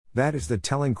That is the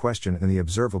telling question and the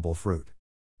observable fruit.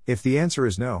 If the answer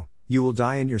is no, you will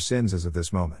die in your sins as of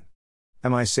this moment.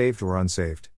 Am I saved or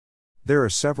unsaved? There are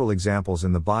several examples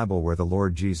in the Bible where the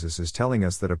Lord Jesus is telling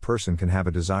us that a person can have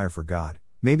a desire for God,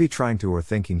 maybe trying to or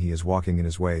thinking he is walking in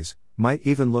his ways, might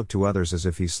even look to others as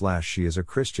if he/she is a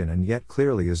Christian and yet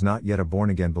clearly is not yet a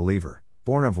born-again believer,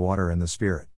 born of water and the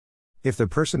Spirit. If the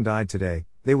person died today,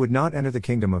 they would not enter the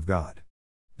kingdom of God.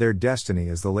 Their destiny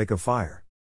is the lake of fire.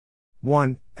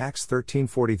 1. Acts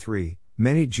 13:43,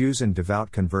 many Jews and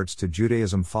devout converts to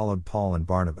Judaism followed Paul and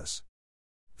Barnabas.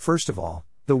 First of all,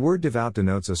 the word devout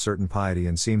denotes a certain piety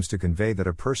and seems to convey that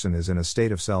a person is in a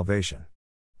state of salvation.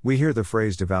 We hear the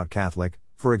phrase devout Catholic,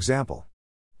 for example.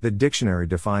 The dictionary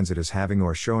defines it as having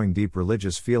or showing deep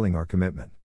religious feeling or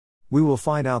commitment. We will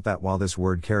find out that while this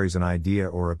word carries an idea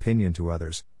or opinion to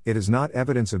others, it is not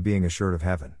evidence of being assured of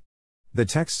heaven. The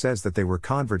text says that they were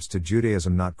converts to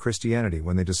Judaism, not Christianity,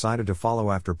 when they decided to follow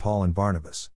after Paul and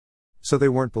Barnabas. So they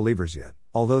weren't believers yet,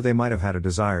 although they might have had a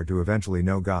desire to eventually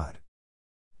know God.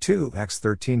 2. Acts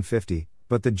 13:50,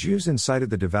 but the Jews incited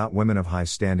the devout women of high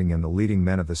standing and the leading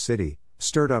men of the city,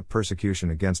 stirred up persecution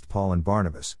against Paul and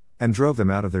Barnabas, and drove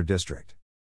them out of their district.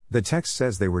 The text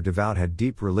says they were devout, had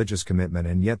deep religious commitment,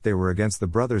 and yet they were against the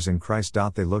brothers in Christ.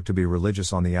 They looked to be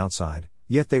religious on the outside,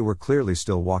 yet they were clearly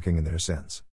still walking in their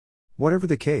sins. Whatever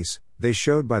the case, they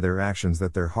showed by their actions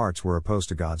that their hearts were opposed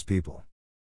to God's people.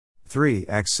 3.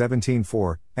 Acts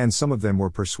 17:4, and some of them were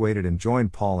persuaded and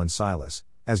joined Paul and Silas,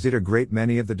 as did a great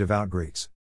many of the devout Greeks.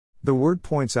 The word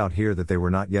points out here that they were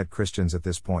not yet Christians at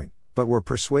this point, but were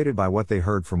persuaded by what they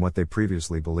heard from what they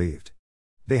previously believed.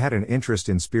 They had an interest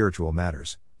in spiritual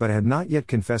matters, but had not yet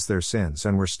confessed their sins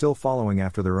and were still following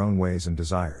after their own ways and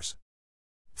desires.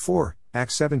 4.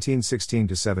 Acts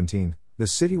 17:16-17, the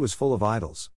city was full of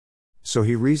idols. So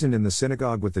he reasoned in the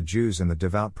synagogue with the Jews and the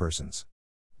devout persons.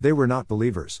 They were not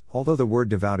believers, although the word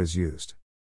devout is used.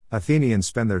 Athenians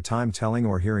spend their time telling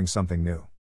or hearing something new.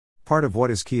 Part of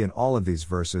what is key in all of these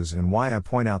verses and why I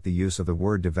point out the use of the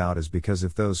word devout is because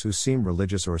if those who seem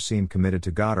religious or seem committed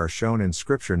to God are shown in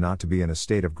Scripture not to be in a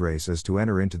state of grace as to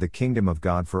enter into the kingdom of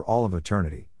God for all of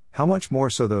eternity, how much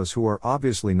more so those who are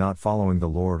obviously not following the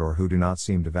Lord or who do not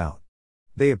seem devout.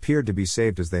 They appeared to be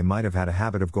saved as they might have had a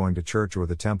habit of going to church or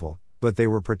the temple, but they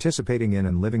were participating in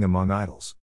and living among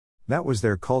idols. That was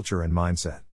their culture and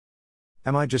mindset.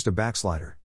 Am I just a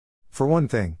backslider? For one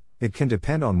thing, it can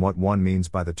depend on what one means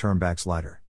by the term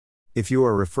backslider. If you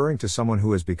are referring to someone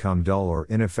who has become dull or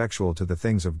ineffectual to the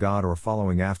things of God or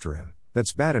following after Him,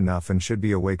 that's bad enough and should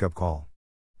be a wake-up call.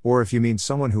 Or if you mean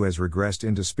someone who has regressed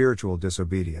into spiritual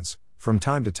disobedience, from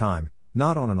time to time,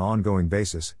 not on an ongoing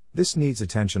basis, this needs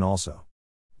attention also.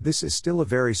 This is still a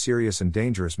very serious and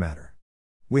dangerous matter.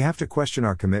 We have to question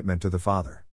our commitment to the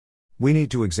Father. We need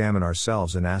to examine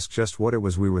ourselves and ask just what it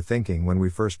was we were thinking when we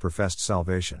first professed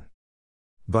salvation.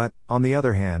 But, on the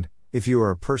other hand, if you are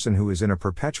a person who is in a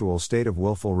perpetual state of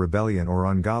willful rebellion or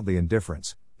ungodly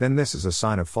indifference, then this is a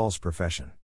sign of false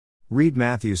profession. Read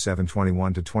Matthew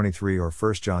 7:21-23 or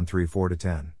 1 John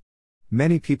 3:4-10.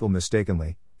 Many people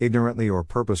mistakenly, ignorantly or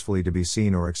purposefully to be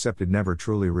seen or accepted never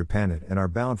truly repented and are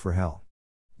bound for hell.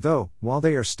 Though, while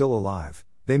they are still alive,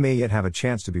 they may yet have a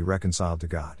chance to be reconciled to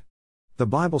God. The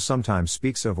Bible sometimes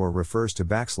speaks of or refers to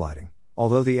backsliding,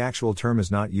 although the actual term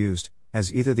is not used,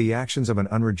 as either the actions of an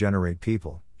unregenerate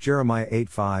people, Jeremiah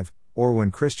 8:5, or when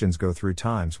Christians go through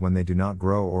times when they do not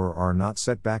grow or are not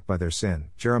set back by their sin,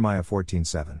 Jeremiah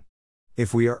 14:7.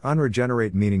 If we are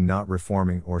unregenerate, meaning not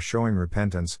reforming or showing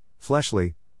repentance,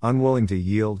 fleshly, unwilling to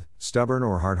yield, stubborn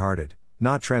or hard-hearted,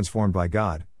 not transformed by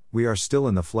God, we are still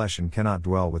in the flesh and cannot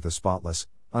dwell with the spotless,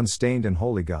 unstained and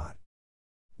holy God.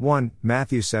 1.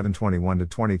 Matthew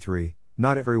 7:21-23,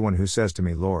 not everyone who says to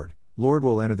me, Lord, Lord,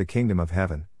 will enter the kingdom of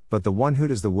heaven, but the one who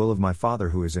does the will of my Father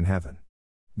who is in heaven.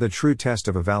 The true test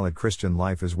of a valid Christian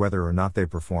life is whether or not they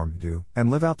perform, do, and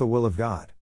live out the will of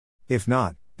God. If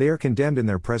not, they are condemned in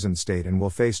their present state and will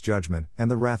face judgment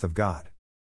and the wrath of God.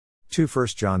 2. 1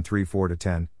 John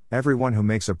 3:4-10, everyone who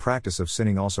makes a practice of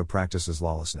sinning also practices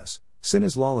lawlessness. Sin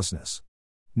is lawlessness.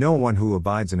 No one who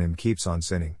abides in Him keeps on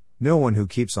sinning. No one who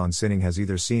keeps on sinning has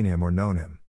either seen Him or known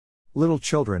Him. Little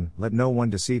children, let no one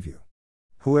deceive you.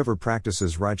 Whoever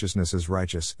practices righteousness is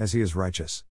righteous, as he is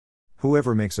righteous.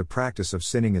 Whoever makes a practice of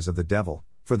sinning is of the devil,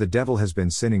 for the devil has been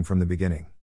sinning from the beginning.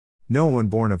 No one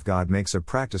born of God makes a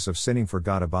practice of sinning, for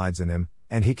God abides in him,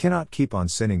 and he cannot keep on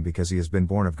sinning because he has been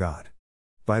born of God.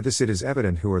 By this it is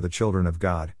evident who are the children of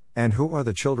God, and who are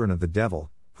the children of the devil.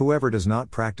 Whoever does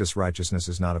not practice righteousness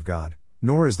is not of God,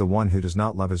 nor is the one who does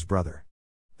not love his brother.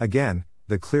 Again,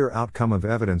 the clear outcome of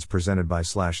evidence presented by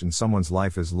 / in someone's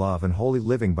life is love and holy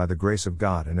living by the grace of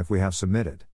God, and if we have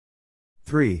submitted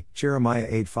 3. Jeremiah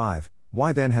 8:5.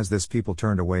 Why then has this people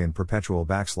turned away in perpetual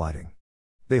backsliding?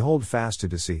 They hold fast to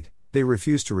deceit, they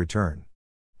refuse to return.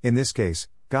 In this case,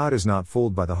 God is not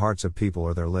fooled by the hearts of people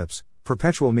or their lips.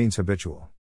 Perpetual means habitual.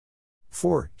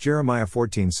 4. Jeremiah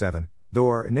 14:7. Though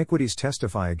our iniquities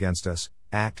testify against us,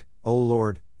 act, O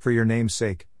Lord, for your name's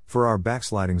sake, for our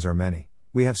backslidings are many,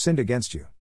 we have sinned against you.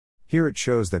 Here it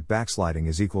shows that backsliding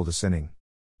is equal to sinning.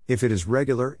 If it is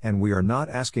regular and we are not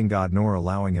asking God nor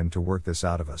allowing Him to work this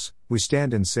out of us, we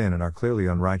stand in sin and are clearly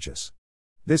unrighteous.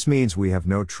 This means we have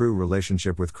no true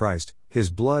relationship with Christ, His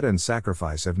blood and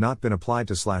sacrifice have not been applied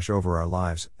to / over our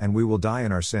lives, and we will die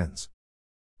in our sins.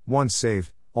 Once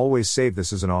saved, always saved.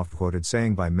 This is an oft-quoted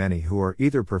saying by many who are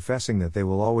either professing that they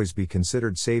will always be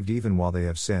considered saved even while they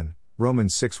have sin,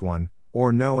 Romans 6:1,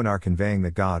 or no, and are conveying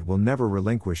that God will never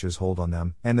relinquish His hold on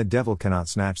them, and the devil cannot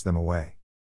snatch them away.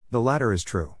 The latter is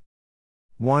true.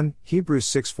 1. Hebrews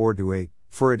 6:4-8,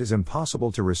 for it is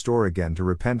impossible to restore again to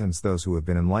repentance those who have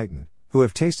been enlightened, who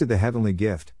have tasted the heavenly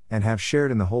gift, and have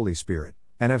shared in the Holy Spirit,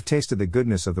 and have tasted the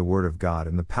goodness of the Word of God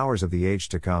and the powers of the age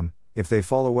to come, if they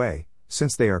fall away,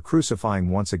 since they are crucifying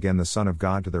once again the Son of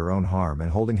God to their own harm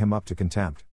and holding Him up to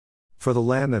contempt. For the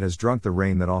land that has drunk the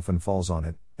rain that often falls on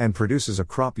it, and produces a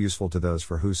crop useful to those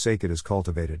for whose sake it is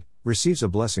cultivated, receives a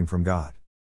blessing from God.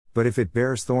 But if it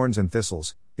bears thorns and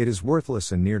thistles, it is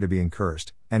worthless and near to being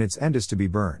cursed, and its end is to be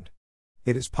burned.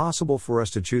 It is possible for us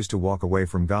to choose to walk away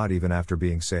from God even after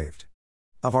being saved.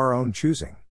 Of our own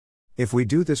choosing. If we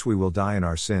do this, we will die in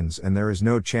our sins and there is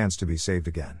no chance to be saved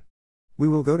again. We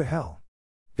will go to hell.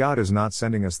 God is not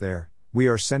sending us there, we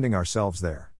are sending ourselves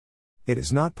there. It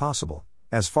is not possible,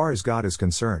 as far as God is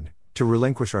concerned, to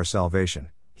relinquish our salvation.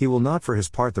 He will not. For His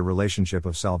part, the relationship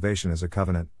of salvation is a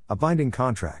covenant, a binding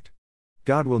contract.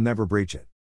 God will never breach it.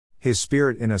 His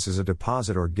Spirit in us is a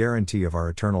deposit or guarantee of our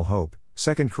eternal hope,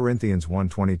 2 Corinthians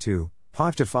 1:22,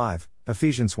 5-5,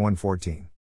 Ephesians 1:14.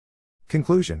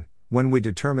 Conclusion: when we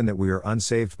determine that we are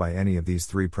unsaved by any of these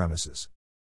three premises.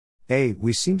 A.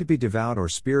 We seem to be devout or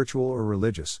spiritual or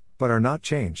religious, but are not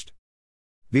changed.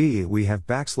 B. We have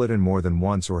backslidden more than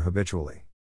once or habitually.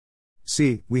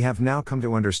 C. We have now come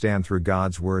to understand through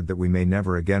God's Word that we may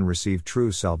never again receive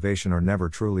true salvation or never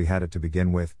truly had it to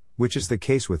begin with, which is the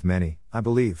case with many, I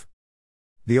believe.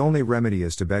 The only remedy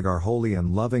is to beg our holy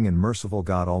and loving and merciful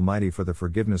God Almighty for the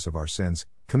forgiveness of our sins,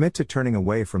 commit to turning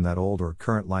away from that old or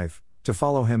current life, to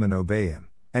follow Him and obey Him,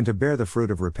 and to bear the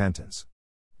fruit of repentance.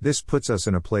 This puts us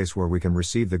in a place where we can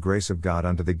receive the grace of God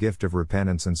unto the gift of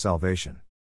repentance and salvation.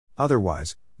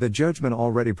 Otherwise, the judgment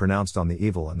already pronounced on the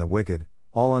evil and the wicked,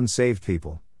 all unsaved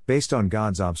people, based on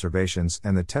God's observations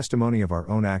and the testimony of our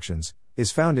own actions,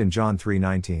 is found in John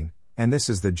 3:19, and this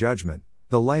is the judgment: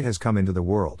 the light has come into the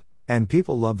world, and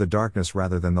people love the darkness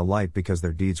rather than the light because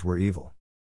their deeds were evil.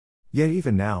 Yet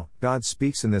even now, God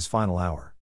speaks in this final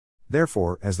hour.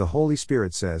 Therefore, as the Holy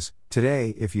Spirit says,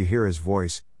 today, if you hear His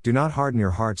voice, do not harden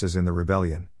your hearts as in the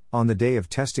rebellion, on the day of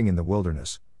testing in the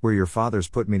wilderness, where your fathers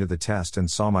put me to the test and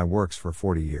saw my works for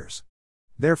 40 years.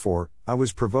 Therefore, I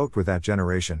was provoked with that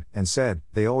generation, and said,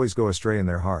 they always go astray in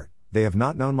their heart, they have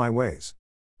not known my ways.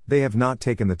 They have not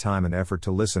taken the time and effort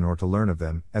to listen or to learn of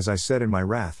them, as I said in my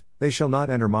wrath, they shall not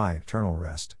enter my eternal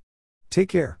rest. Take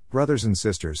care, brothers and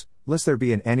sisters, lest there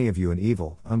be in any of you an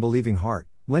evil, unbelieving heart,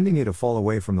 lending you to fall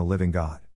away from the living God.